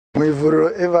mu ivuriro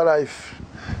Everlife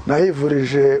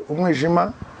nahivurije umwijima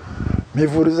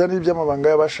mpivuriza n'iby'amabanga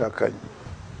y'abashakanye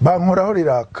bankoraho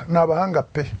riraka n'abahanga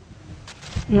pe.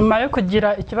 Nyuma yo kugira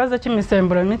ikibazo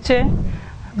cy'imisemburo mike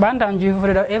bandangiye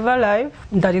ivuriro Everlife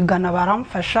ndarigana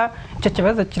baramfasha icyo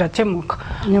kibazo kirakemuka.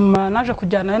 Nyuma naje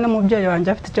kujyana n'umubyeyi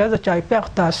wanjye afite ikibazo cya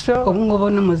hypertension ubu ngubu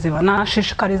ni muzima.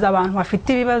 Nashishikariza abantu bafite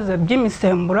ibibazo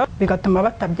by'imisemburo bigatuma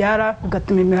batabyara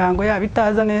bigatuma imihango yabo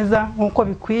itaza neza nkuko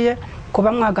bikwiye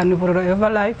kuba mwagana ivuriro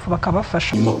Everlife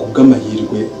bakabafasha. Nyuma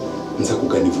kubw'amahirwe nza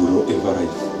kugana ivuriro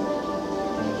Everlife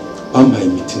bampaye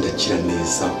imiti ndakira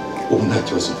neza ubu nta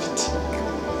kibazo mfite.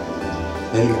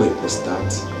 Nari ndwaye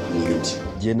prostate n'ibindi.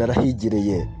 Ngiye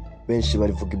narahigereye benshi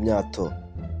barivuga imyato.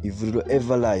 Ivuriro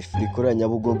Everlife rikorera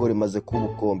Nyabugogo rimaze kuba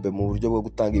ubukombe mu buryo bwo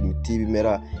gutanga imiti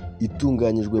y'ibimera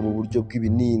itunganyijwe mu buryo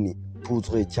bw'ibinini,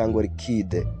 poudre cyangwa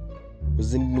liquide. Mu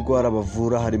zindi ndwara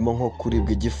bavura harimo nko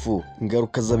kuribwa igifu,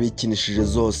 ingaruka z'abikinishije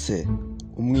zose,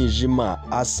 umwijima,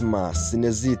 asthma,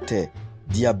 sinezite,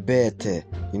 diabete,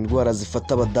 indwara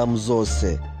zifata abadamu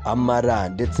zose, amara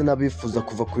ndetse n'abifuza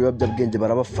kuva ku biyobyabwenge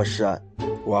barabafasha.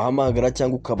 Wahamagara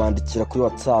cyangwa ukabandikira kuri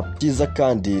WhatsApp. Cyiza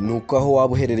kandi ni uko aho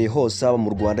waba uherereye hose haba mu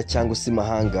Rwanda cyangwa se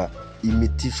mahanga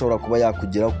imiti ishobora kuba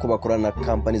yakugeraho kuko bakorana na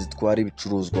company zitwara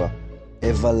ibicuruzwa.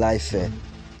 Everlife,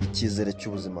 icyizere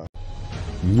cy'ubuzima.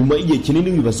 Nyuma y'igihe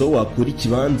kinini wibaza wakora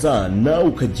ikibanza nawe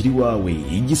ukagira iwawe,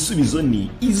 igisubizo ni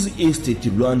Easy Estate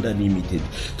Rwanda Limited.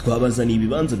 Twabazaniye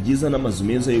ibibanza byiza n'amazu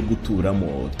meza yo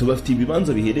guturamo. Tubafitiye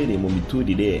ibibanza biherereye mu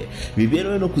miturire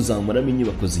biberewe no kuzamuramo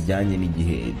inyubako zijyanye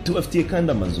n'igihe. Tubafitiye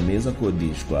kandi amazu meza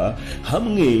akodeshwa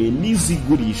hamwe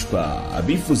n'izigurishwa.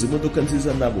 Abifuza imodoka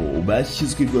nziza nabo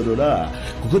bashyizwe igorora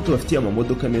kuko tubafitiye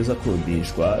amamodoka meza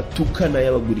akodeshwa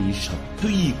tukanayabagurisha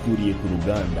tuyikuriye ku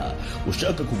ruganda.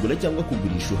 Ushaka kugura cyangwa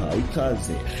kugura uhawe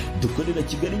ikaze. Dukorera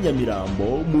Kigali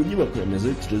Nyamirambo mu nyubako ya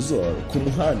Maison Trésor ku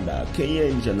muhanda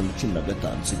KN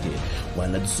 115 City.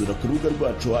 Wanadusura ku rubuga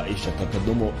rwacu wa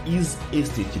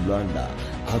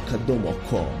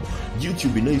eshaka.easyestaterwanda.com,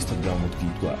 YouTube na Instagram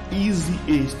twitwa Easy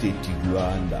Estate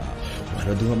Rwanda.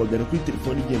 Wanaduhamagara kuri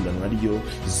telefoni igendanwa ariyo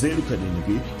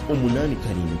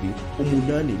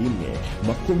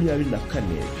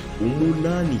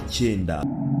 0787812489.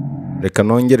 Reka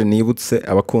nongere nibutse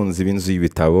abakunzi b'inzu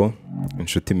y'ibitabo,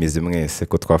 inshuti mizi mwese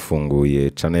ko twafunguye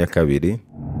channel ya kabiri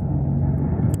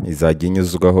izajya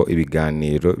inyuzwaho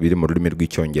ibiganiro biri mu rurimi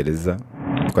rw'icyongereza.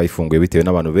 Twayifunguye bitewe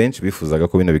n'abantu benshi bifuzaga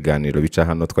ko bino biganiro bica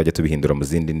hano twajya tubihindura mu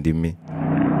zindi ndimi.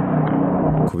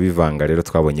 Kubivanga rero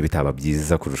twabonye bitaba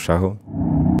byiza kurushaho,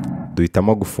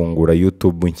 duhitamo gufungura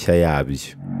YouTube nshya yabyo.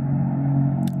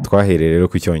 Twahereye rero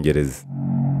ku cyongereza.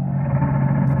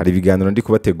 Hari ibiganiro ndi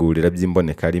kubategurira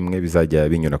by'imboneka rimwe bizajya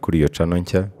binyura kuri iyo channel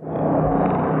nshya.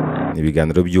 Ni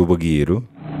ibiganiro by'ubwiru.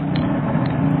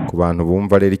 Ku bantu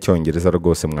bumva rero icyongereza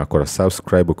rwose mwakora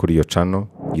subscribe kuri iyo channel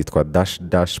yitwa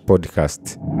 --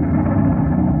 podcast.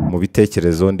 Mu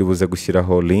bitekerezo ndi buze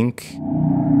gushyiraho link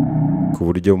ku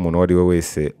buryo umuntu wari we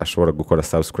wese ashobora gukora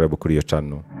subscribe kuri iyo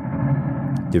channel.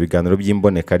 Ibyo biganiro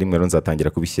by'imboneka rimwe rero nzatangira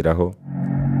kubishyiraho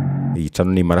iyi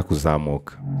channel nimara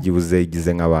kuzamuka. Byibuze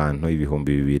igize nk'abantu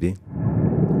 2,000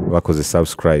 bakoze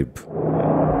subscribe.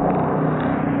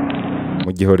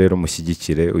 Mu gihe rero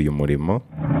mushyigikire uyu murimo,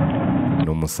 ni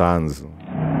umusanzu.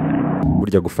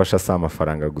 Burya gufasha si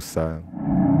amafaranga gusa,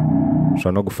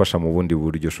 ushobora no gufasha mu bundi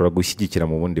buryo, ushobora gushyigikira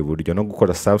mu bundi buryo no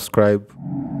gukora subscribe.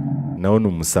 Naho ni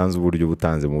umusanzu uburyo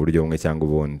butanze mu buryo bumwe cyangwa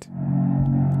ubundi.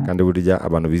 Kandi burya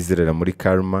abantu bizerera muri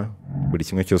karma, buri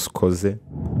kimwe cyose ukoze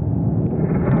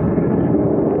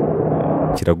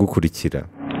kiragukurikira.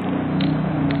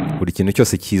 Buri kintu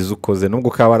cyose kiza ukoze nubwo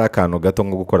kaba ari akantu gato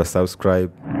nko gukora subscribe,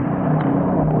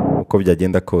 uko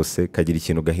byagenda kose kagira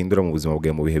ikintu gahindura mu buzima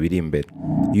bwawe mu bihe biri imbere.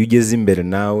 Iyo ugeze imbere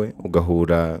nawe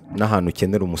ugahura n'ahantu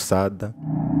ukenera umusada,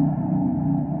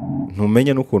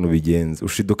 ntumenye n'ukuntu bigenze,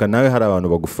 ushiduka nawe hari abantu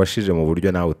bagufashije mu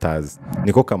buryo nawe utazi.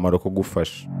 Niko kamaro ko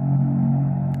gufasha.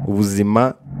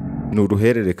 Ubuzima ni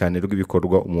uruhererekane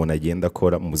rw'ibikorwa umuntu agenda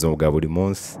akora mu buzima bwa buri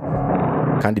munsi,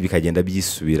 kandi bikagenda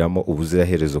byisubiramo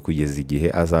ubuziraherezo kugeza igihe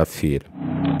azapfira.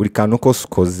 Buri kantu kose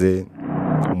ukoze,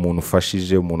 umuntu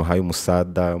ufashije, umuntu uhaye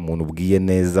umusada, umuntu ubwiye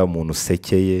neza, umuntu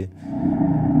usekeye,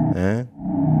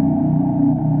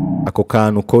 ako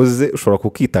kantu ukoze ushobora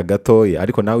kukita gatoya,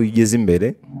 ariko nawe iyo ugeze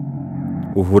imbere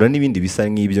uhura n'ibindi bisa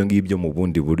nk'ibyo ngibyo mu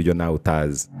bundi buryo nawe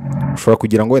utazi. Ushobora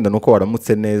kugira ngo wenda nuko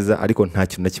waramutse neza, ariko nta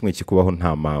kintu na kimwe kikubaho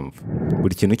nta mpamvu.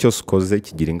 Buri kintu cyose ukoze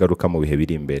kigira ingaruka mu bihe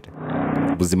biri imbere.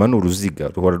 Ubuzima ni uruziga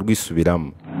ruhora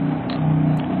rwisubiramo.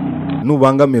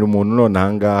 Nubangamira umuntu none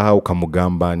ahangaha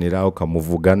ukamugambanira,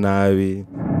 ukamuvuga nabi,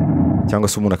 cyangwa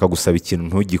se umuntu akagusaba ikintu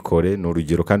ntugikore, ni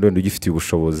urugero kandi wenda ugifitiye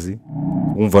ubushobozi,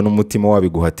 wumva n'umutima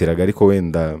wabiguhatiraga ariko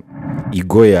wenda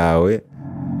igo yawe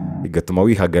igatuma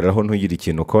wihagararaho ntugire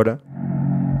ikintu ukora.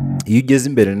 Iyo ugeze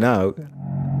imbere nawe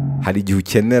hari igihe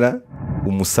ukenera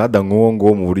umusada nk'uwo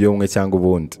nguwo mu buryo bumwe cyangwa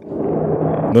ubundi,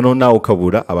 noneho nawe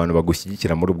ukabura abantu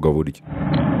bagushyigikira muri ubwo buryo.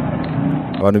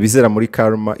 Abantu bizera muri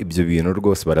karma ibyo bintu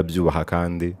rwose barabyubaha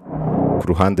kandi ku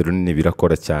ruhande runini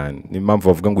birakora cyane. Niyo mpamvu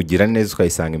bavuga ngo ugira neza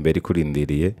ukayisanga imbere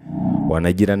ikurindiriye,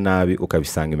 wanagira nabi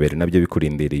ukabisanga imbere nabyo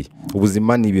bikurindiriye.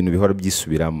 Ubuzima ni ibintu bihora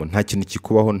byisubiramo, nta kintu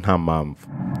kikubaho nta mpamvu.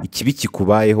 Ikibi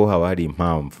kikubayeho haba hari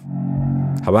impamvu,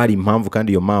 haba hari impamvu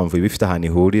kandi iyo mpamvu iba ifite ahantu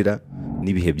ihurira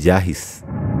n'ibihe byahise.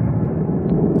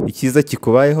 Icyiza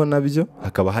kikubayeho nabyo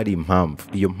hakaba hari impamvu,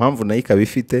 iyo mpamvu nayo ikaba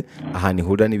ifite ahantu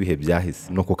ihurira n'ibihe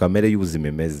byahise. Nuko kamere y'ubuzima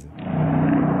imeze.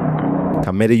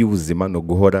 Kamere y'ubuzima ni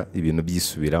uguhora ibintu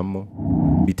byisubiramo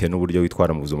bitewe n'uburyo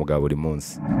witwara mu buzima bwa buri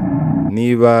munsi.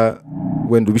 Niba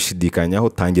wenda ubishidikanyaho,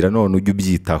 tangira none ujye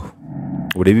ubyitaho,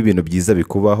 urebe ibintu byiza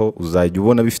bikubaho, uzajya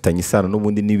ubona bifitanye isano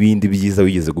n'ubundi n'ibindi byiza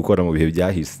wigeze gukora mu bihe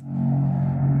byahise.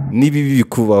 N'ibibi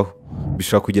bikubaho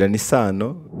bishobora kugirana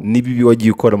isano n'ibibi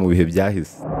wagiye ukora mu bihe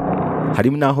byahise.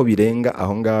 Harimo n'aho birenga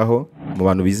aho ngaho mu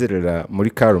bantu bizerera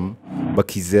muri karma,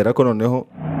 bakizera ko noneho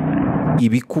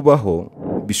ibikubaho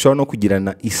bishobora no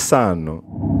kugirana isano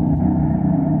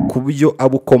ku byo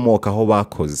abo ukomokaho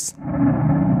bakoze.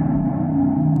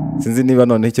 Sinzi niba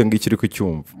noneho icyo ngicyo uri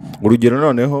kucyumva. Urugero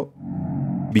noneho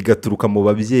bigaturuka mu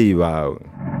babyeyi bawe,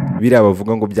 biriya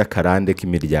bavuga ngo by'akarande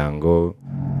k'imiryango.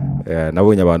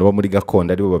 Nabonye abantu bo muri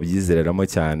gakondo aribo babyizereramo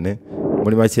cyane.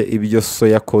 Muri make ibyo so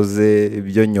yakoze,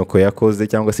 ibyo nyoko yakoze,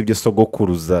 cyangwa se ibyo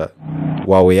sogokuruza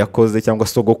wawe yakoze cyangwa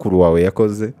sogokuru wawe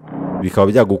yakoze, bikaba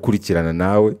byagukurikirana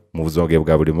nawe mu buzima bwawe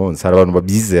bwa buri munsi. Hari abantu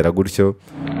babyizera gutyo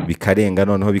bikarenga,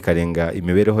 noneho bikarenga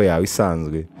imibereho yawe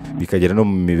isanzwe, bikagera no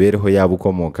mu mibereho yabo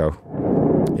ukomokaho.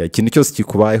 Ikintu cyose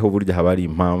kikubayeho burya haba hari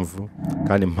impamvu,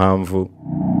 kandi impamvu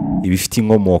iba ifite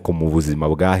inkomoko mu buzima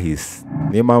bwahise.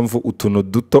 Niyo mpamvu utuntu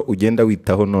duto ugenda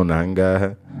witaho none aha ngaha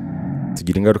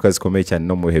tugira ingaruka zikomeye cyane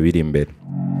no mu bihe biri imbere.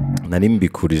 Nari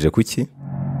mbikurije kuki?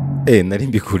 Nari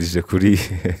mbikurije kuri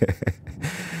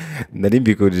nari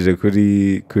mbikurije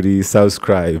kuri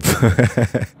subscribe.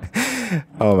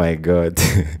 Oh my god.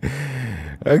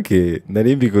 Okay,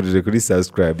 nari mbikurije kuri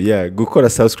subscribe. Gukora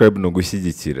subscribe no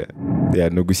gushyigikira.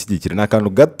 No gushyigikira ni akantu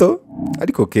gato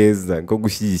ariko keza ko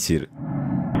gushyigikira.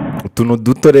 Utuntu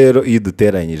duto rero iyo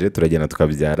duteranyije turagenda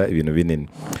tukabyara ibintu binini.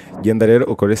 Genda rero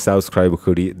ukore subscribe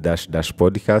kuri dash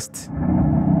podcast.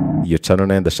 Iyo channel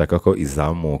nayo ndashaka ko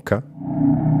izamuka,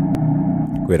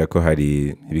 kubera ko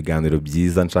hari ibiganiro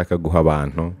byiza nshaka guha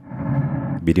abantu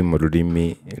biri mu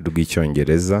rurimi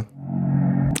rw'icyongereza,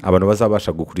 abantu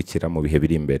bazabasha gukurikira mu bihe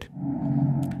biri imbere.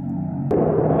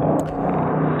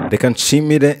 Reka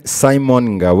nshimire Simon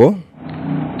Ngabo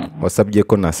wasabye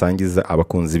ko nasangiza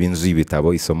abakunzi b'inzu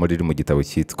y'ibitabo isomo riri mu gitabo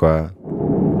cyitwa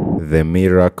The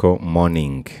Miracle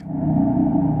Morning,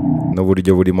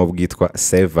 n'uburyo burimo bwitwa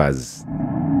Savers.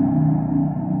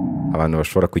 Abantu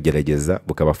bashobora kugerageza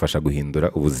bukabafasha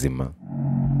guhindura ubuzima.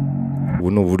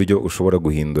 Ubu ni uburyo ushobora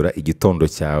guhindura igitondo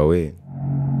cyawe,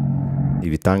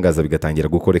 ibitangaza bigatangira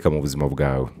gukoreka mu buzima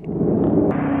bwawe.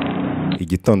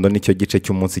 Igitondo nicyo gice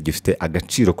cy'umunsi gifite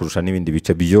agaciro kurusha n'ibindi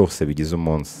bice byose bigize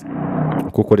umunsi.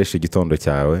 Uko ukoresha igitondo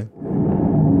cyawe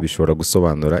bishobora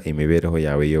gusobanura imibereho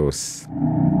yawe yose.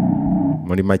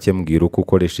 Muri make mbwira uko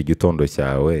ukoresha igitondo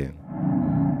cyawe,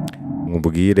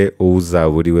 nkubwire uzaba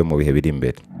uriwe mu bihe biri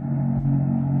imbere.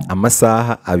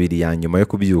 Amasaha 2 ya nyuma yo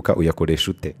kubyuka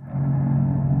uyakoresha ute?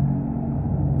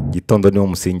 Igitondo niwo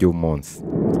musingi w'umunsi.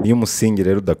 Iyo umusingi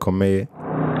rero udakomeye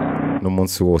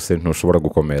n'umunsi wose ntushobora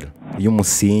gukomera. Iyo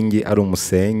umusingi ari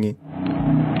umusenyi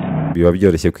biba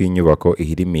byoroshye ko inyubako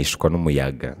ihirimishwa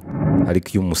n'umuyaga, ariko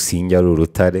iyo umusingi ari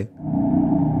urutare,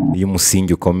 iyo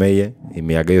umusingi ukomeye,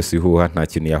 imiyaga yose ihuha nta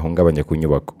kintu yahungabanya ku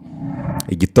nyubako.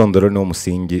 Igitondo rero niwo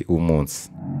musingi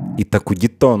w'umunsi. Ita ku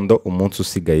gitondo, umunsi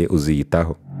usigaye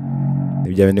uziyitaho.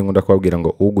 Nibyo bindi nkunda kubabwira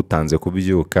ngo ugutanze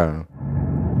kubyuka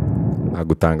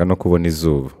agutanga no kubona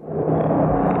izuba.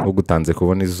 Ugutanze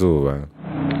kubona izuba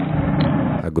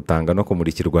agutanga no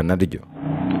kumurikirwa naryo.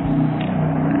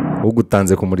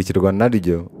 Ugutanze kumurikirwa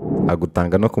naryo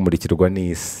agutanga no kumurikirwa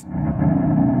n'isi.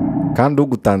 Kandi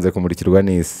ugutanze kumurikirwa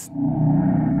n'isi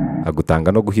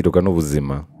agutanga no guhirwa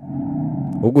n'ubuzima.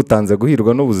 Ugutanze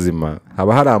guhirwa n'ubuzima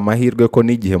haba hari amahirwe ko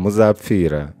n'igihe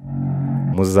muzapfira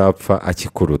muzapfa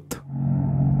akikuruta,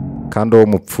 kandi uwo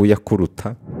mupfuye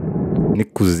akuruta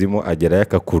n'ikuzimu agerayo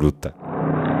akakuruta.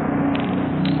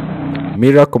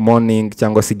 Miracle Morning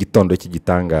cyangwa se igitondo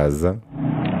cy'igitangaza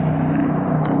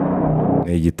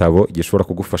ni igitabo gishobora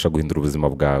kugufasha guhindura ubuzima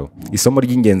bwawe. Isomo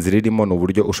ry'ingenzi ririmo ni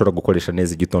uburyo ushobora gukoresha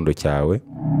neza igitondo cyawe.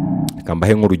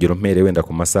 Kambahe nk'urugero mpere wenda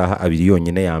ku masaha 2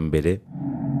 yonyine ya mbere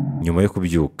nyuma yo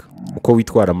kubyuka. Uko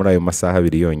witwara muri ayo masaha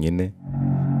 2 yonyine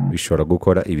bishobora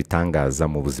gukora ibitangaza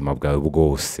mu buzima bwawe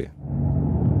bwose.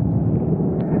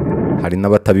 Hari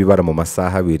n'abatabibara mu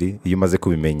masaha 2, iyo umaze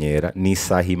kubimenyera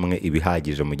n'isaha imwe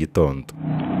ibihagije mu gitondo.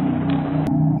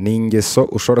 Ni ingeso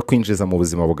ushobora kwinjiza mu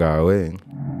buzima bwawe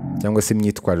cyangwa se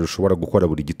imyitwarire ushobora gukora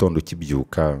buri gitondo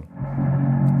ukibyuka,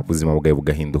 ubuzima bwawe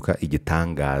bugahinduka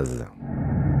igitangaza.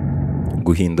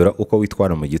 Guhindura uko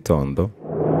witwara mu gitondo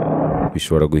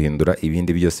bishobora guhindura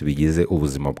ibindi byose bigize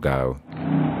ubuzima bwawe.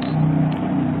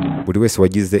 Buri wese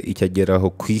wagize icyo ageraho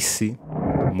ku isi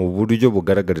mu buryo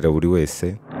bugaragarira buri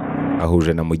wese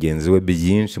ahuje na mugenzi we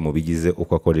byinshi mu bigize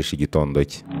uko akoresha igitondo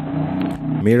cye.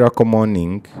 Miracle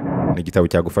Morning ni igitabo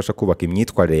cyagufasha kubaka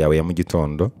imyitwarire yawe ya mu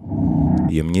gitondo.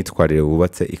 Iyo myitwarire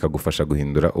wubatse ikagufasha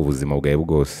guhindura ubuzima bwawe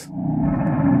bwose.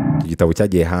 Iki gitabo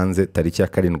cyagiye hanze tariki ya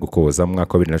 7 Ukuboza mu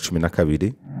mwaka wa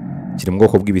 2012. Kiri mu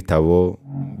bwoko bw'ibitabo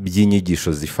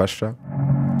by'inyigisho zifasha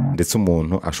ndetse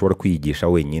umuntu ashobora kwiyigisha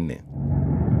wenyine.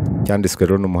 Cyanditswe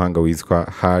rero n'umuhanga witwa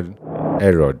Hal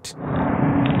Elrod.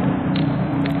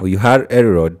 Uyu Hal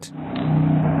Elrod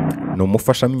ni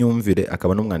umufashamyumvire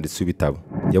akaba n'umwanditsi w'ibitabo.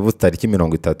 Yavutse tariki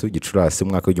 30 Gicurasi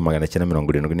mu mwaka wa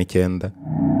 1979.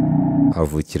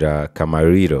 Avukira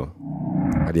Camarillo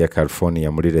hariya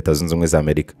California muri Leta Zunze Ubumwe za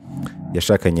Amerika.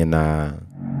 Yashakanye na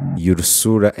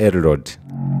Ursula Elrod,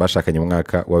 bashakanye mu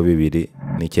mwaka wa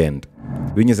 2009.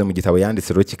 Binyuze mu gitabo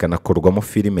yanditse rero kikanakorwamo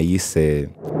filime yise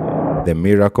The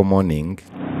Miracle Morning,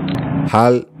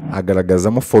 Hal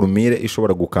agaragazamo formule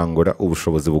ishobora gukangura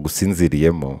ubushobozi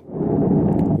bugusinziriyemo,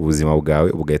 ubuzima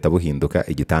bwawe bugahita buhinduka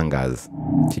igitangaza.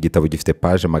 Iki gitabo gifite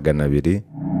page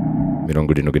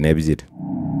 272.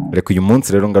 Reka uyu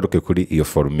munsi rero ngaruke kuri iyo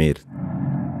formule.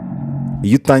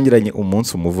 Iyo utangiranye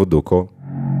umunsi umuvuduko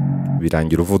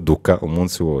birangira uvuduka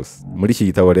umunsi wose. Muri iki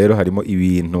gitabo rero harimo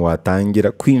ibintu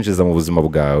watangira kwinjiza mu buzima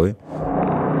bwawe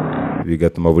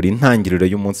bigatuma buri ntangiriro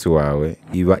y'umunsi wawe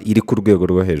iba iri ku rwego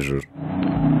rwo hejuru.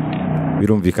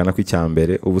 Birumvikana ko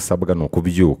icyambere ubusabwa ni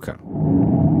ukubyuka.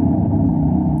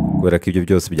 Kubera ko ibyo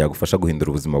byose byagufasha guhindura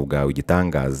ubuzima bwawe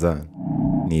igitangaza,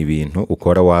 ni ibintu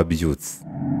ukora wabyutse.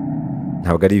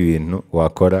 Ntabwo ari ibintu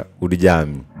wakora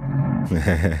uryamye.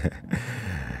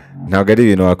 Ntabwo ari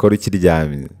ibintu wakora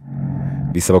ukiryamye.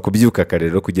 Bisaba kubyuka kare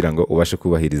rero kugira ngo ubashe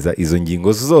kubahiriza izo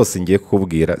ngingo zose ngiye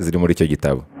kukubwira ziri muri icyo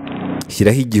gitabo.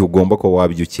 Shyiraho igihe ugomba ko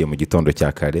wabyukiye mu gitondo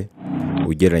cya kare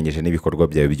ugereranyije n'ibikorwa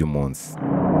byawe by'umunsi.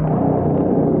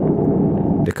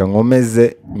 Reka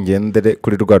nkomeze ngendere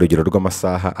kuri rwa rugero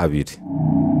rw'amasaha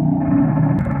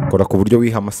 2. Kora ku buryo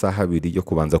wiha amasaha 2 yo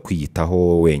kubanza kwiyitaho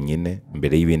wowe wenyine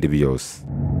mbere y'ibindi byose.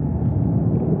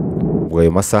 Ubwo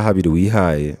ayo masaha 2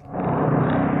 wihaye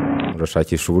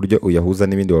urashakisha uburyo uyahuza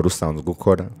n'ibindi wari usanzwe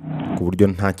ukora ku buryo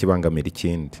nta kibangamira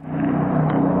ikindi.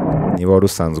 Niba wari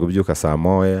usanzwe ubyuka saa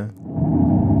 1,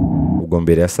 ubwo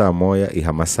mbere ya saa 1 iha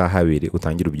amasaha 2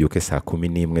 utangira ubyuke saa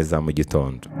 11 za mu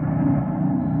gitondo.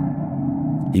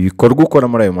 Ibikorwa ukora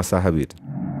muri ayo masaha 2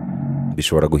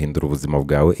 bishobora guhindura ubuzima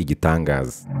bwawe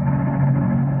igitangaza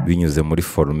binyuze muri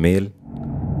formule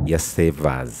ya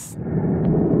savers.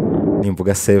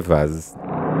 Nimvuga savers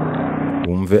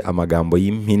wumve amagambo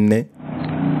y'impine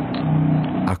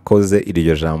akoze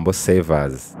iryo jambo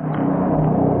savers.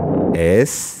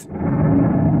 S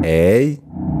A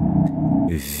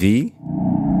V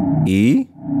E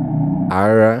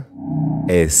R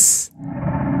S.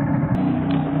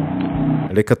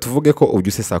 Reka tuvuge ko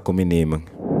ubyuse saa 11,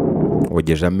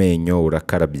 wogeje amenyo,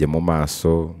 urakarabye mu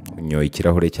maso, unyoye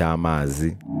ikirahure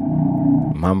cy'amazi.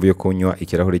 Impamvu yo kunywa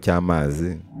ikirahure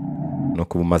cy'amazi no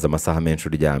kuba umaze amasaha menshi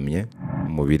uryamye,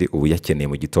 umubiri uba uyakeneye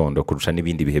mu gitondo kurusha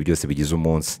n'ibindi bihe byose bigize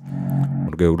umunsi,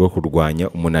 mu rwego rwo kurwanya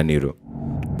umunaniro.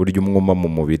 Burya umwuma mu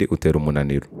mubiri utera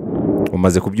umunaniro.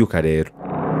 Umaze kubyuka rero,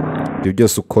 ibyo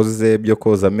byose ukoze byo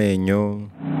koza amenyo,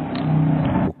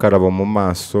 ukaraba mu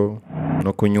maso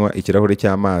no kunywa ikirahure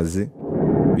cy'amazi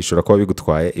bishobora kuba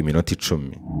bigutwaye iminota 10.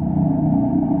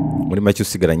 Muri make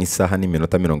usigaranye isaha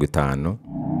n'iminota 50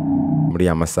 muri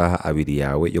ya masaha 2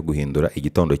 yawe yo guhindura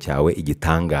igitondo cyawe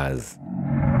igitangaza.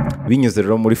 Binyuze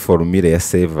rero muri formule ya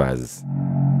savers.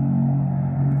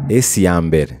 S ya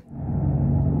mbere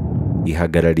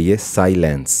ihagarariye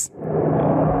silence.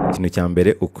 Ikintu cya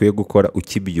mbere ukwiye gukora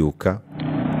ukibyuka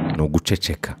ni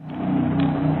uguceceka.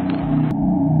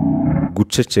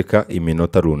 Guceceka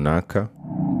iminota runaka,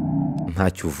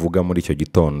 ntacyo uvuga muri icyo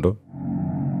gitondo.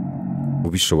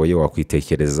 Ubishoboye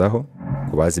wakwitekerezaho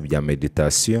kubaza ibya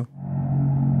meditation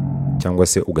cyangwa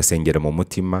se ugasengera mu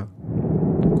mutima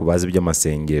ku bazi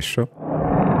iby'amasengesho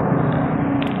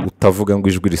utavuga ngo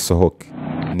ijwi risohoke,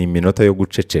 ni iminota yo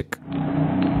guceceka.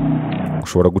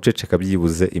 Ushobora guceceka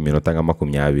byibuze iminota nka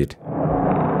 20.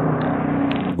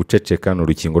 Guceceka ni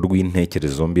urukingo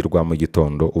rw'intekerezo mbi rwa mu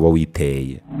gitondo uba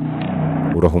witeye.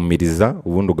 Urahumiriza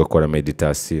ubundi ugakora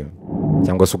meditation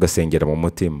cyangwa se ugasengera mu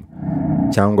mutima,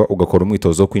 cyangwa ugakora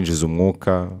umwitozo wo kwinjiza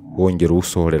umwuka wongera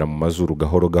uwusohorera mu mazuru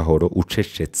gahoro gahoro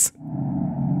ucecetse.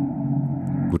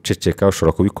 Guceceka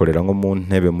ushobora kubikorera nko mu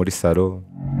ntebe muri salo,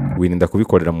 wirinda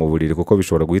kubikorera mu buriri kuko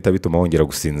bishobora guhita bituma wongera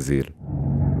gusinzira.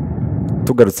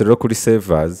 Tugarutse rero kuri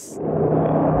savers,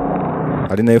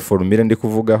 ari nayo formule ndi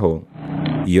kuvugaho,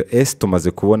 iyo S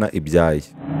tumaze kubona ibyaye.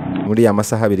 Muri ya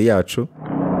masaha abiri yacu,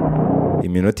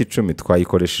 iminota 10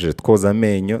 twayikoresheje twoza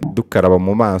amenyo, dukaraba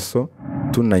mu maso,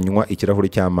 tunanywa ikirahuri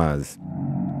cy'amazi.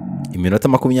 Iminota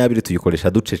 20 tuyikoresha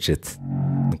ducecetse,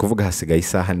 ni kuvuga hasigaye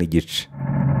isaha n'igice.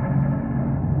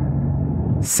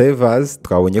 Savers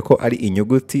twabonye ko ari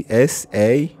inyuguti S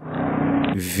A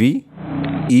V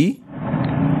E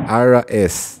R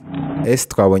S. S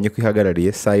twabonye ko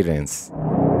ihagarariye silence.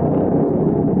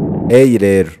 A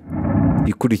rero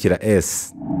ikurikira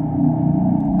S,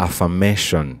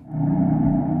 affirmation.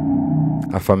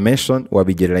 Affirmation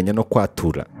wabigereranya no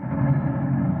kwatura.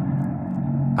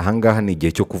 Ahangaha ni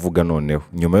igihe cyo kuvuga noneho.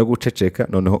 Nyuma yo guceceka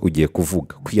noneho ugiye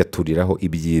kuvuga, kwiyaturiraho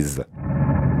ibyiza.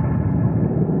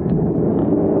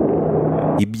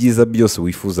 Ibyiza byose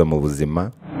wifuza mu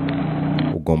buzima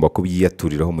ugomba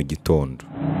kubyiyaturiraho mu gitondo.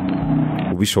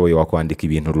 Ubishoboye wakwandika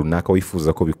ibintu runaka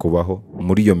wifuza ko bikubaho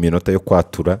muri iyo minota yo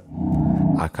kwatura,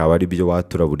 akaba ari byo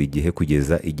watura buri gihe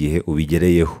kugeza igihe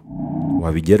ubigereyeho.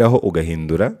 Wabigeraho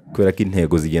ugahindura kubera ko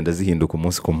intego zigenda zihinduka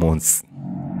umunsi ku munsi.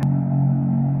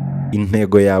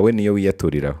 Intego yawe niyo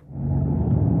wiyaturiraho.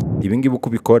 Ibi ngibi uko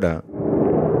ubikora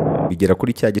bigera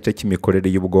kuri cya gice cy'imikorere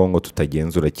y'ubwonko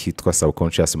tutagenzura cyitwa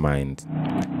subconscious mind.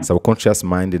 Subconscious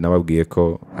mind nababwiye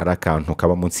ko ari akantu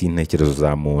kaba munsi y'intekerezo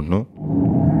za muntu,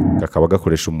 kakaba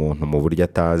gakoresha umuntu mu buryo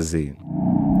atazi.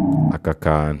 Aka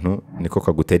kantu niko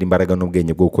kagutera imbaraga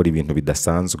n'ubwenge bwo gukora ibintu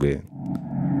bidasanzwe,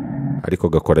 ariko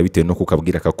gakora bitewe no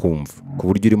kukabwira kakumva, ku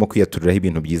buryo urimo kwiyaturiraho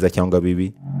ibintu byiza cyangwa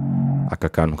bibi, aka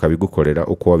kantu kabigukorera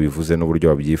uko wabivuze n'uburyo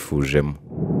wabyifujemo.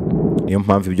 Niyo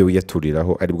mpamvu ibyo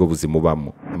wiyaturiraho ari bwo buzima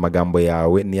ubamo. Amagambo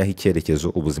yawe niyo aha icyerekezo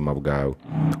ubuzima bwawe.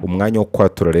 Umwanya wo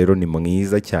kwatura rero ni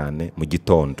mwiza cyane mu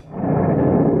gitondo.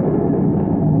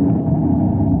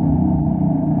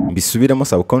 Mbisubiramo,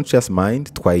 subconscious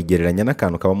mind twayigereranya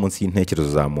n'akantu kaba munsi y'intekerezo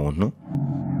za muntu,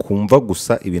 kumva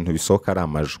gusa ibintu bisohoka ari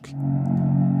amajwi.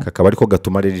 Kakaba ariko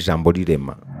gatuma rero ijambo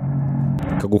rirema,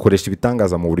 kagukoresha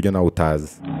ibitangaza mu buryo nawe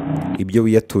utazi. Ibyo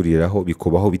wiyaturiraho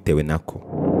bikubaho bitewe nako,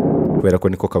 kubera ko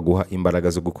niko kaguha imbaraga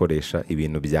zo gukoresha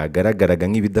ibintu byagaragaraga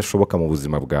nk'ibidashoboka mu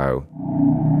buzima bwawe.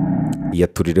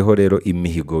 Iyaturireho rero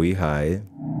imihigo wihaye,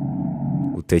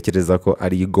 utekereza ko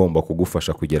ari igomba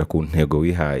kugufasha kugera ku ntego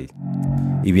wihaye.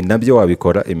 Ibi nabyo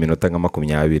wabikora iminota nka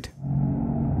 20.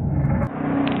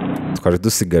 Twari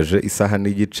dusigaje isaha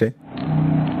n'igice,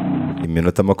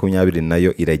 iminota 20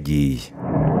 nayo iragiye.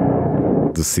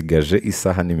 Dusigaje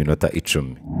isaha n'iminota 10.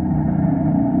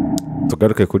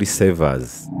 Tugaruke kuri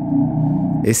savers.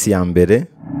 S ya mbere,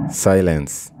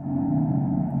 silence,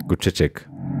 guceceka.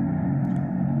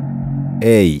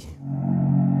 A,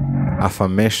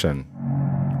 affirmation,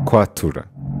 kwatura.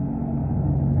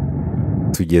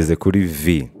 Tugeze kuri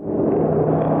V,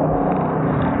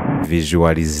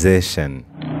 visualization.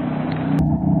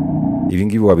 Ibi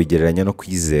ngibi wabigereranya no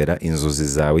kwizera inzozi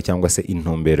zawe cyangwa se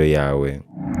intumbero yawe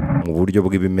mu buryo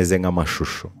bw'ibimeze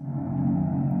nk'amashusho.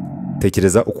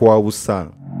 Tekereza uko waba usa,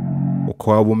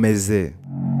 uko waba umeze,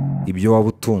 ibyo waba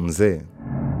utunze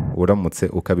uramutse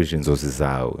ukabije inzozi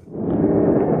zawe.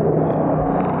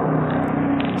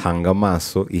 Hanga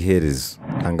amaso iherezo,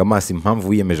 hanga amaso impamvu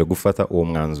wiyemeje gufata uwo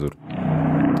mwanzuro.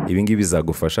 Ibi ngibi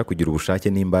bizagufasha kugira ubushake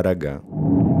n'imbaraga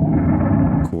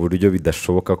ku buryo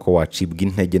bidashoboka ko wacibwa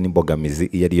intege n'imbogamizi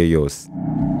iyo ari yo yose.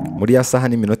 Muri ya saha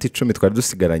n'iminota 10 twari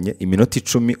dusigaranye, iminota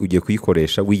 10 ugiye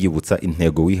kuyikoresha wiyibutsa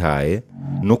intego wihaye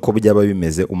nuko byaba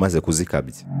bimeze umaze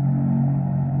kuzikabya.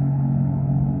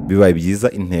 Bibaye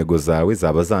byiza intego zawe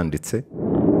zaba zanditse,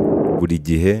 buri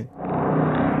gihe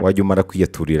wajya umara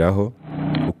kwiyaturiraho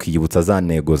ukiyibutsa za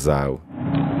ntego zawe,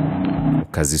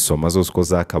 ukazisoma zose uko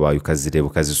zakabaye, ukazireba,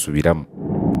 ukazisubiramo.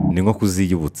 Ni nko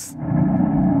kuziyibutsa.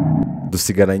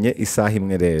 Dusigaranye isaha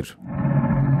imwe rero.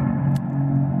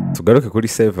 Tugaruke kuri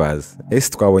savers. S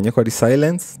twabonye ko ari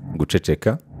silence,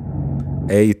 guceceka.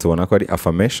 A tubona ko ari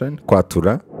affirmation,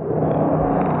 kwatura.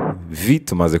 V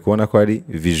tumaze kubona ko ari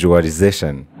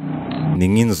visualization, ni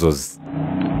nk'inzozi.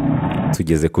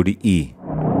 Tugeze kuri E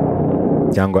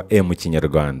cyangwa E mu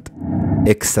Kinyarwanda,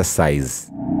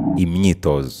 exercise,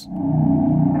 imyitozo.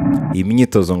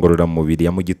 Imyitozo ngororamubiri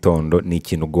ya mu gitondo ni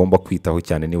ikintu ugomba kwitaho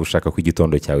cyane niba ushaka ko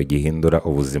igitondo cyawe gihindura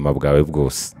ubuzima bwawe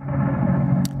bwose.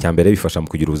 Cyambere bifasha mu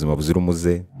kugira ubuzima buzira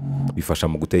umuze, bifasha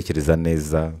mu gutekereza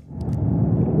neza,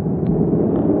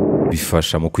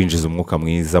 bifasha mu kwinjiza umwuka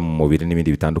mwiza mu mubiri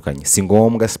n'ibindi bitandukanye. Si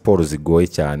ngombwa siporo zigoye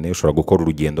cyane, ushobora gukora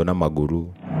urugendo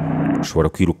n'amaguru, ushobora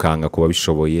kwirukanka kuba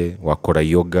bishoboye, wakora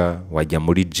yoga, wajya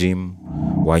muri gym,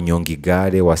 wanyonga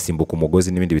igare, wasimbuka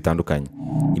umugozi n'ibindi bitandukanye.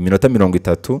 Iminota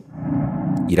 30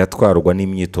 iratwarwa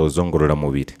n'imyitozo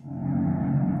ngororamubiri.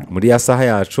 Muri ya saha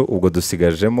yacu ubwo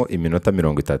dusigajemo iminota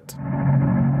 30.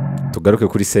 Tugaruke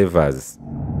kuri savers.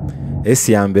 S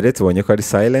ya mbere tubonye ko ari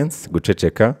silence,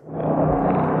 guceceka.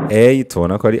 A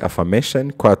tubona ko ari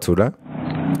affirmation, kwatura.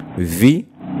 V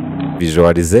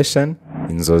visualization,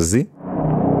 inzozi.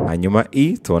 Hanyuma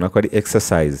E tubona ko ari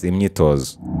exercise,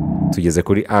 imyitozo. Tugeze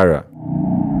kuri R,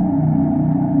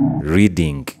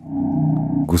 reading,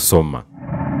 gusoma.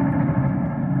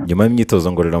 Nyuma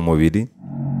y'imyitozo ngororamubiri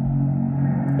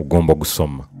ugomba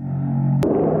gusoma.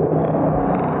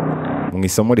 Mu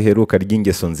isomo riheruka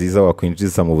ry'ingeso nziza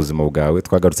wakwinjiza mu buzima bwawe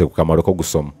twagarutse ku kamaro ko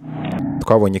gusoma.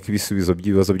 Twabonye ko ibisubizo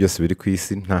by'ibibazo byose biri ku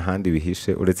isi nta handi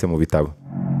bihishe uretse mu bitabo.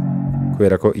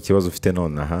 Kubera ko ikibazo ufite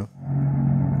nonaha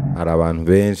hari abantu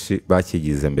benshi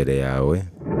bakigize mbere yawe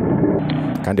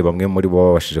kandi bamwe muri bo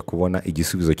babashije kubona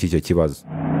igisubizo cy'icyo kibazo.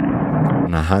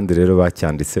 Nta handi rero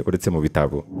bacyanditse uretse mu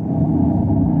bitabo.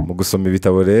 Mu gusoma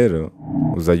ibitabo rero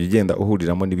uzajya ugenda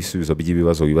uhuriramo n'ibisubizo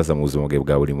by'ibibazo wibaza mu buzima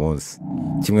bwa buri munsi.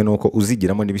 Kimwe nuko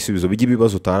uzigiramo n'ibisubizo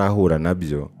by'ibibazo utarahura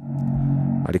nabyo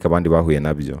ariko abandi bahuye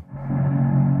nabyo.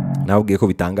 Nabwiye ko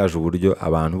bitangaje uburyo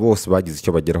abantu bose bagize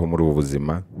icyo bageraho muri ubu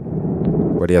buzima,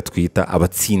 bariya twita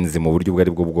abatsinzi mu buryo ubwo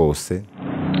ari bwo bwose,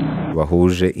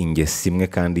 bahuje ingeso imwe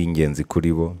kandi y'ingenzi kuri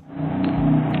bo,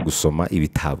 gusoma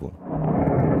ibitabo.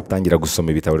 Tangira gusoma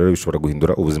ibitabo rero bishobora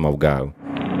guhindura ubuzima bwawe.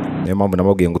 Niyo mpamvu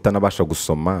namubwiye ngo utanabasha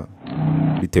gusoma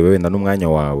bitewe wenda n'umwanya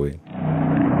wawe,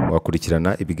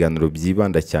 wakurikirana ibiganiro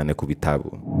byibanda cyane ku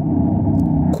bitabo.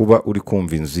 Kuba uri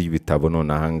kumva inzu y'ibitabo none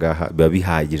ahangaha biba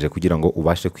bihagije kugira ngo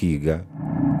ubashe kwiga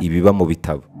ibiba mu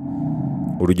bitabo.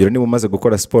 Urugero, niba umaze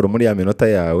gukora siporo muri ya minota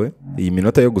yawe, iyi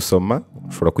minota yo gusoma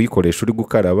ushobora kuyikoresha uri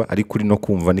gukaraba ariko uri no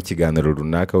kumva n'ikiganiro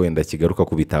runaka wenda kigaruka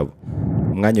ku bitabo.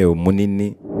 Umwanya wawe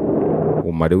munini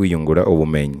umare wiyungura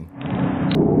ubumenyi.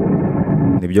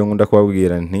 Nibyo nkunda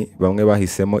kubabwira nti bamwe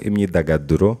bahisemo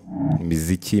imyidagaduro,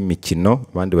 imiziki, imikino,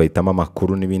 abandi bahitamo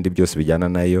amakuru n'ibindi byose bijyana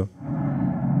nayo,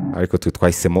 ariko twe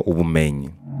twahisemo ubumenyi.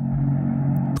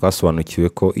 Twasobanukiwe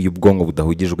ko iyo ubwonko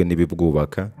budahugijwe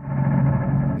n'ibibwubaka,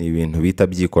 ni ibintu bita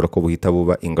byikora ko buhita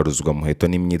buba ingaruzwa muheto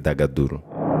n'imyidagaduro.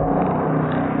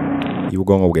 Iyo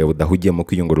ubwonko bwawe budahugiye mu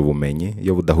kwiyungura ubumenyi,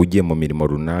 iyo budahugiye mu mirimo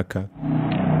runaka,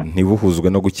 ntibuhuzwe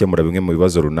no gukemura bimwe mu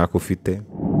bibazo runaka ufite,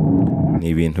 ni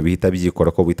ibintu bihita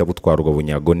byikora ko buhita butwarwa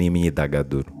bunyago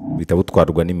n'imyidagaduro, buhita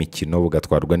butwarwa n'imikino,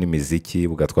 bugatwarwa n'imiziki,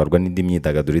 bugatwarwa n'indi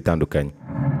myidagaduro itandukanye.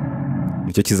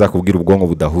 Nicyo kizakubwira ubwonko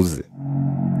budahuze,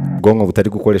 ubwonko butari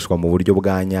gukoreshwa mu buryo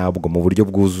bwa nyabwo, mu buryo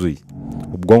bwuzuye,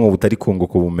 ubwonko butari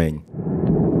kunguka ubumenyi,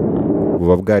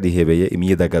 buba bwarihebeye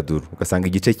imyidagaduro. Ugasanga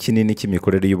igice kinini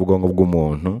cy'imikorere y'ubwonko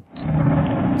bw'umuntu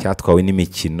cyatwawe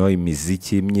n'imikino,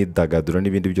 imiziki, imyidagaduro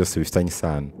n'ibindi byose bifitanye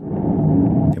isano.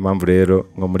 Niyo mpamvu rero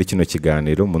nko muri kino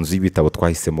kiganiro mu nzu y'ibitabo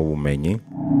twahisemo ubumenyi.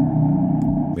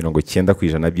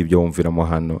 90% by'ibyo wumviramo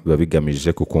hano biba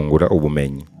bigamije kukungura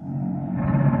ubumenyi.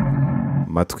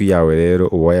 Amatwi yawe rero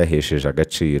uba wayahesheje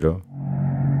agaciro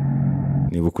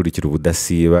niba ukurikira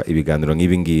ubudasiba ibiganiro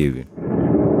nk'ibi ngibi.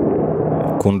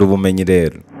 Kunda ubumenyi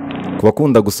rero. Ku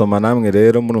bakunda gusoma namwe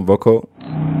rero murumva ko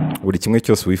buri kimwe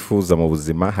cyose wifuza mu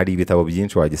buzima hari ibitabo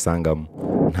byinshi wagisangamo.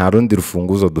 Nta rundi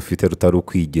rufunguzo dufite rutari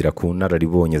ukwigira ku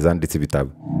nararibonye zanditse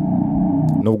ibitabo.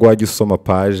 Nubwo wajya usoma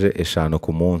page 5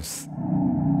 ku munsi,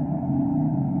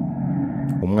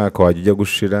 umwaka wajya ujya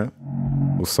gushira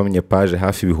usomye page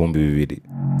hafi 2,000.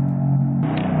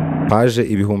 Page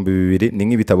 2,000 ni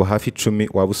nk'ibitabo hafi 10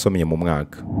 waba usomye mu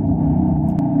mwaka.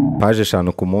 Page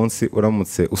 5 ku munsi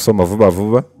uramutse usoma vuba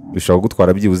vuba bishobora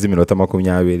gutwara byibuze iminota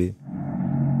 20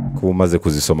 kuba umaze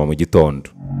kuzisoma mu gitondo.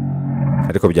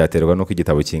 Ariko byaterwa nuko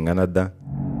igitabo kingana da.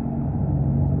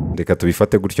 Reka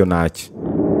tubifate gutyo nacyo.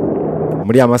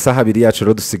 Muri ya masaha 2 yacu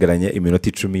rero dusigaranye iminota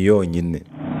 10 yonyine.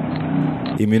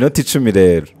 Iminota 10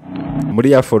 rero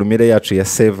muri ya formule yacu ya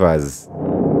savers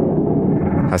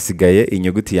hasigaye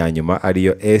inyuguti ya nyuma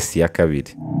ariyo S ya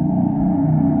kabiri.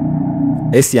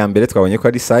 S ya mbere twabonye ko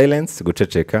ari silence,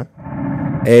 guceceka.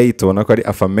 A tubona ko ari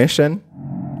affirmation,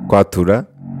 kwatura.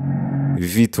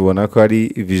 V tubona ko ari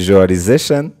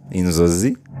visualization,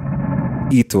 inzozi.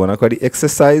 E tubona ko ari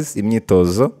exercise,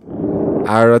 imyitozo.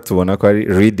 R tubona ko ari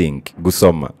reading,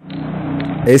 gusoma.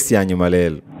 S ya nyuma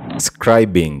rero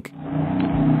scribing.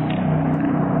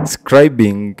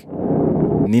 Scribing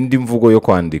ni indi mvugo yo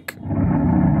kwandika.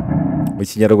 Mu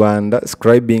Kinyarwanda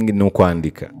scribing ni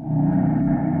ukwandika,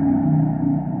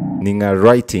 ni nka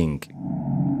writing.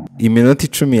 Iminota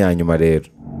 10 ya nyuma rero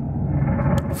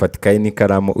fata ikayi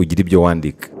n'ikaramu ugira ibyo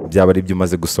wandika, byaba ari ibyo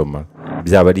umaze gusoma,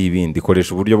 byaba ari ibindi.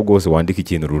 Koresha uburyo bwose wandika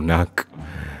ikintu runaka.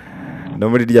 No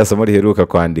muri rya somo riheruka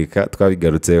kwandika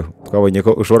twabigarutseho, twabonye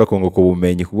ko ushobora kunguka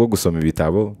ubumenyi kubwo gusoma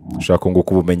ibitabo, ushobora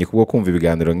kunguka ubumenyi kubwo kumva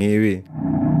ibiganiro nk'ibi,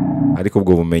 ariko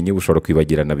ubwo bumenyi bushobora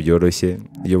kwibagirana byoroshye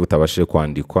iyo butabashije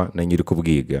kwandikwa na nyiri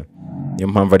kubwiga. Niyo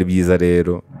mpamvu ari byiza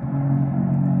rero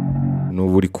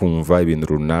n'ubu uri kumva ibintu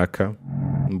runaka,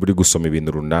 uri gusoma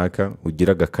ibintu runaka,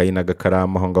 ugira agakayi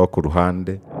n'agakaramu aho ngaho ku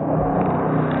ruhande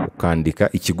ukandika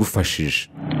ikigufashije.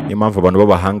 Niyo mpamvu abantu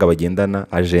b'abahanga bagendana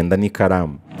agenda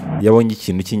n'ikaramu. Iyo abonye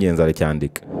ikintu cy'ingenzi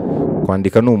aracyandika.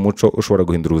 Kwandika ni umuco ushobora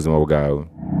guhindura ubuzima bwawe.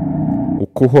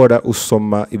 Uko uhora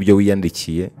usoma ibyo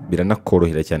wiyandikiye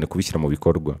biranakorohera cyane kubishyira mu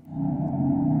bikorwa.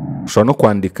 Ushobora no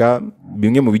kwandika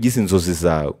bimwe mu bigize inzozi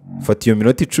zawe. Fata iyo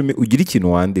minota 10 ugira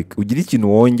ikintu wandika, ugira ikintu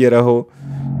wongeraho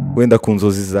wenda ku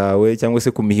nzozi zawe cyangwa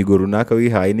se ku mihigo runaka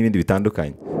wihaye n'ibindi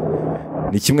bitandukanye.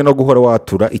 Ni kimwe no guhora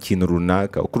watura ikintu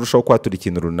runaka. Uko urushaho kwatura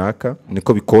ikintu runaka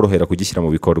niko bikorohera kugishyira mu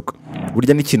bikorwa.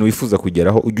 Burya n'ikintu wifuza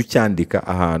kugeraho ujye ucyandika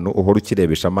ahantu uhora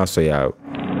ukirebesha amaso yawe.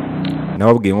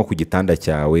 Nababwiye nko ku gitanda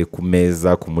cyawe, ku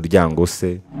meza, ku muryango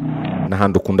se,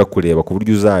 n'ahandi ukunda kureba, ku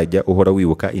buryo uzajya uhora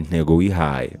wibuka intego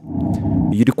wihaye.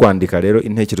 Iyo uri kwandika rero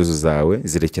intekerezo zawe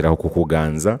zirekeraho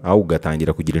kukuganza, aho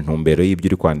ugatangira kugira intumbero y'ibyo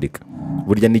uri kwandika.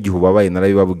 Burya n'igihe ubabaye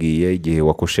narabibabwiye, igihe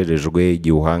wakosherejwe,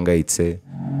 igihe uhangayitse,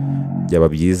 byaba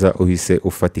byiza uhise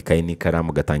ufata ikayi n'ikaramu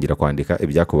ugatangira kwandika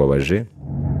ibyakubabaje.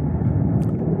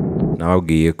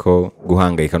 Nababwiye ko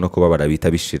guhangayika no kubabara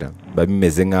bita bishira. Biba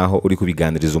bimeze nk'aho uri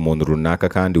kubiganiriza umuntu runaka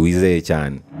kandi wizeye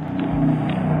cyane.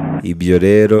 Ibyo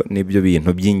rero nibyo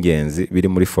bintu by'ingenzi biri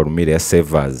muri formule ya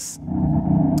savers.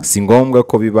 Si ngombwa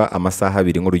ko biba amasaha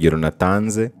 2 nk'urugero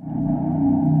natanze.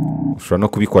 Ushobora no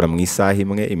kubikora mu isaha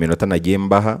imwe, iminota nagiye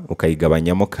mbaha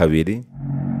ukayigabanyamo 2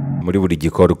 muri buri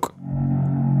gikorwa.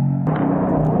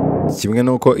 Kimwe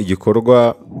nuko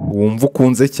igikorwa wumva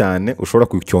ukunze cyane ushobora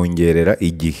kucyongerera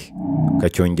igihe,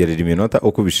 ukacyongerera iminota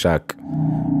uko ubishaka.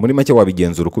 Muri make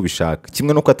wabigenzura uko ubishaka.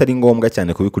 Kimwe nuko atari ngombwa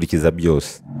cyane kubikurikiza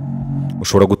byose.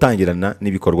 Ushobora gutangirana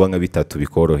n'ibikorwa nka 3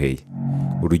 bikoroheye.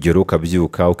 Urugero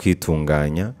ukabyuka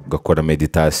ukitunganya, ugakora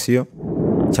meditation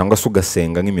cyangwa se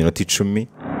ugasenga nk'iminota 10.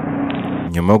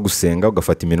 Nyuma yo gusenga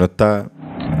ugafata iminota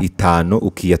 5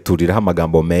 ukiyaturiraho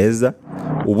amagambo meza,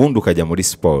 ubundi ukajya muri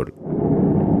siporo.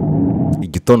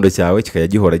 Igitondo cyawe kikajya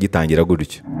gihora gitangira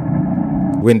gutyo.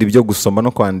 Wenda ibyo gusoma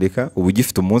no kwandika ubu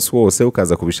gifite umunsi wose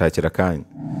ukaza kubishakira akanya,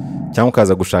 cyangwa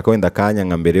ukaza gushaka wenda akanya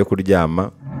nka mbere yo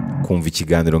kuryama kumva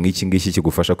ikiganiro nk'iki ngiki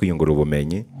kigufasha kwiyungura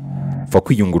ubumenyi. Fa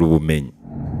kwiyungura ubumenyi,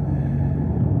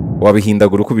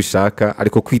 wabihindagura uko ubishaka,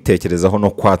 ariko kwitekerezaho no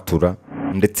kwatura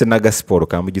ndetse n'agasiporo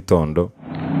ka mu gitondo,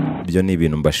 ibyo ni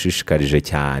ibintu mbashishikarije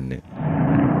cyane.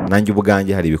 Nanjye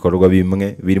ubwanjye hari ibikorwa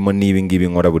bimwe birimo n'ibi ngibi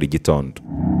nkora buri gitondo.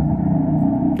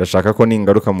 Ndashaka ko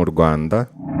ningaruka mu Rwanda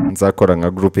nzakora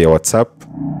nka group ya WhatsApp,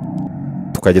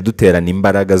 tukajya duterana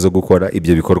imbaraga zo gukora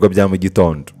ibyo bikorwa bya mu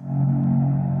gitondo.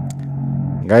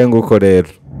 Ngaye nguko rero,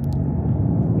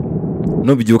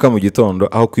 nubyuka mu gitondo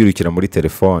aho kwirukira muri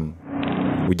telefone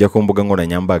ujya ku mbuga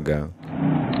nkoranyambaga,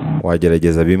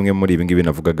 wagerageza bimwe muri ibi ngibi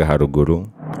navugaga haruguru,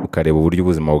 ukareba uburyo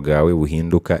ubuzima bwawe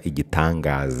buhinduka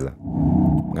igitangaza.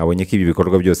 Mwabonye ko ibi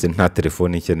bikorwa byose nta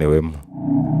telefone ikenewemo.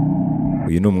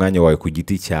 Uyu ni umwanya wawe ku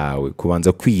giti cyawe,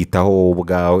 kubanza kwiyitaho wowe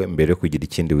ubwawe mbere yo kugira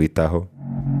ikindi witaho.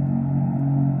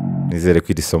 Nizere ko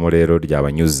iri somo rero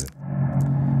ryabanyuze.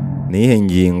 Ni iyihe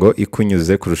ngingo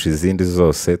ikunyuze kurusha izindi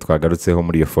zose twagarutseho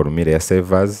muri iyo formule ya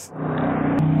savers?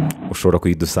 Ushobora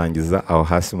kuyidusangiza aho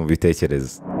hasi mu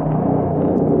bitekerezo.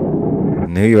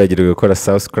 Ntiwibagirwe gukora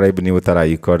subscribe niba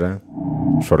utarayikora.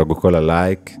 Ushobora gukora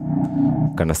like,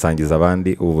 ukanasangiza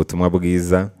abandi ubu butumwa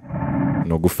bwiza.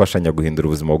 No gufashanya guhindura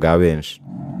ubuzima bwa benshi.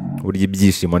 Burya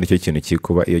ibyishimo nicyo kintu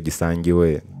kikuba iyo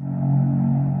gisangiwe.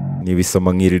 Niba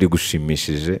isomo nk'iri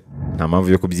rigushimishije, nta mpamvu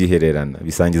yo kubyihererana,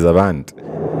 bisangiza abandi.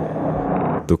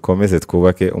 Dukomeze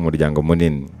twubake umuryango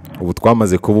munini. Ubu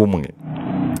twamaze kuba umwe,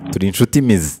 turi inshuti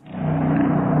imizi.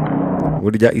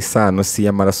 Burya isano si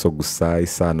y'amaraso gusa,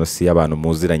 isano si y'abantu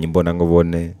muziranye imbona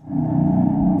nkubone,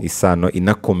 isano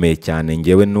inakomeye cyane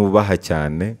ngewe nubaha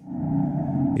cyane,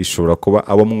 ishobora kuba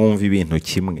abo mwumva ibintu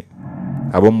kimwe,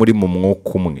 abo muri mu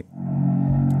mwuka umwe.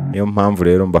 Niyo mpamvu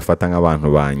rero mbafata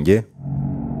nk'abantu banjye,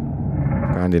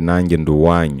 kandi nanjye ndi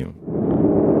uwanyu.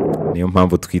 niyo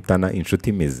mpamvu twitana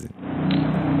inshuti mizi.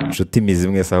 Inshuti mizi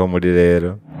mwese aho muri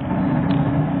rero,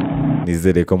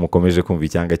 nizere ko mukomeje kumva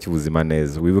icyanga cy'ubuzima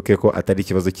neza. Wibuke ko atari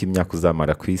ikibazo cy'imyaka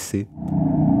uzamara ku isi,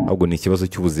 ahubwo ni ikibazo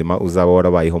cy'ubuzima uzaba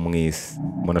warabayeho mu isi.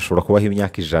 Umuntu ashobora kubaho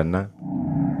imyaka 100,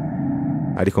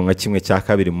 ariko nka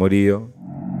 1/2 muri yo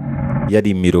yari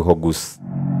imiruho gusa.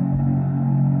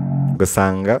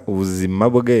 Ugasanga ubuzima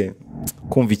bwe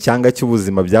kumva icyanga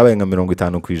cy'ubuzima byabaye nka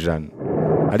 50%,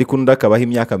 ariko undi akabaho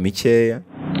imyaka mikeya,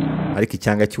 ariko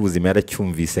icyanga cy'ubuzima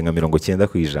yaracyumvise nka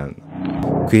 90%.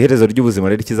 Ku iherezo ry'ubuzima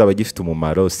rero kizaba gifite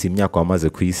umumaro si imyaka wamaze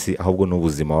ku isi, ahubwo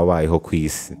n'ubuzima wabayeho ku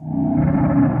isi.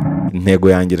 Intego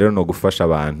yanjye rero no gufasha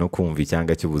abantu kumva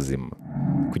icyanga cy'ubuzima.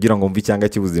 Kugira ngo umve icyanga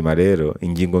cy'ubuzima rero,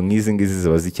 ingingo nk'izi ngizi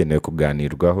ziba zikeneye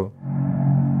kuganirwaho,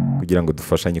 kugira ngo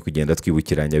dufashanye kugenda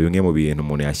twibukiranya bimwe mu bintu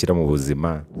umuntu yashyira mu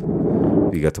buzima,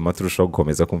 bigatuma turushaho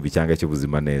gukomeza kumva icyanga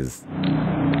cy'ubuzima neza.